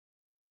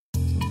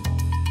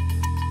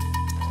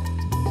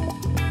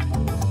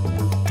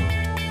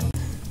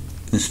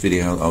In this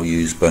video I'll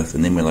use both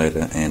an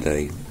emulator and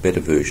a better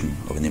version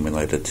of an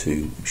emulator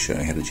to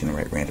show how to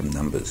generate random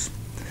numbers.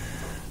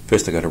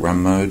 First I go to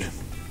run mode,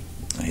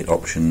 I hit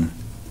option,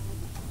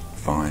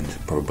 find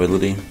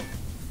probability,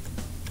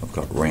 I've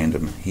got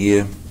random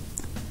here,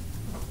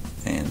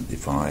 and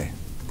if I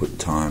put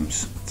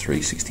times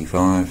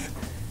 365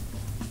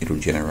 it'll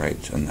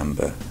generate a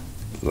number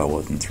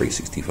lower than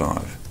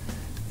 365,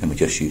 and we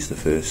just use the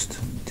first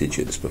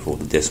digits before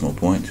the decimal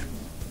point.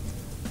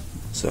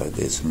 So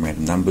there's some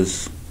random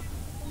numbers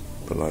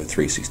below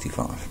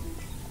 365.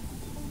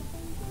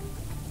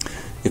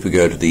 If we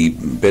go to the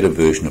better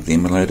version of the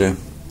emulator,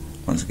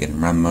 once again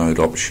run mode,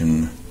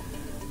 option,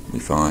 we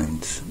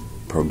find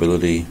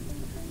probability,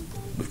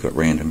 we've got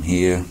random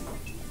here,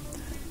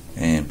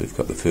 and we've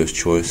got the first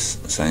choice,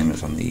 same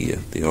as on the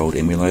old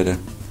emulator.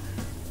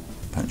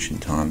 Punch in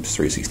times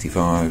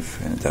 365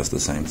 and it does the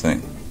same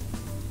thing.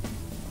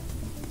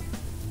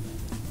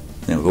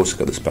 Now we've also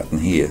got this button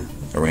here,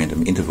 a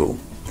random interval.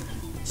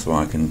 So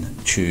I can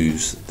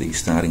choose the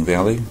starting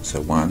value,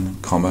 so 1,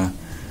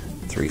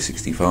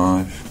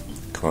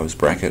 365, close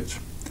bracket,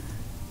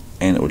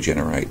 and it will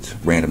generate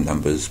random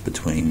numbers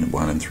between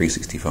 1 and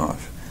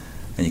 365.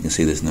 And you can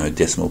see there's no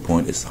decimal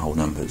point, it's the whole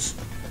numbers.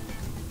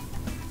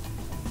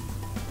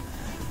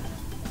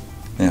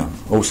 Now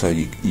also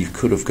you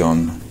could have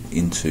gone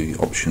into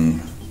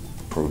option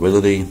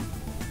probability,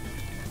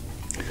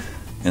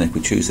 and if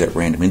we choose that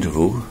random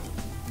interval,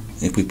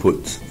 if we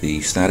put the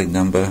starting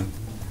number,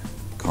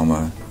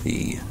 comma,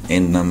 the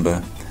end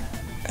number,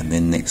 and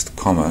then next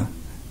comma,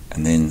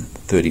 and then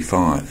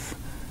 35.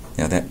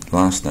 Now that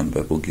last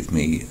number will give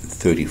me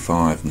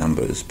 35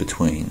 numbers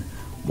between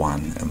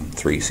 1 and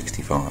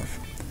 365.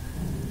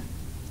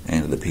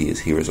 And it appears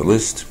here as a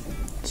list.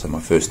 So my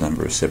first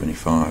number is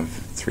 75,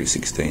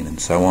 316, and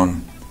so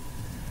on.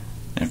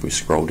 And if we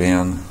scroll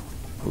down,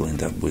 we'll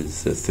end up with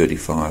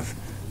 35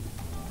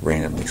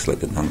 randomly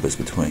selected numbers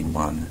between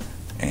 1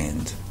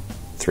 and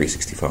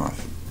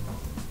 365.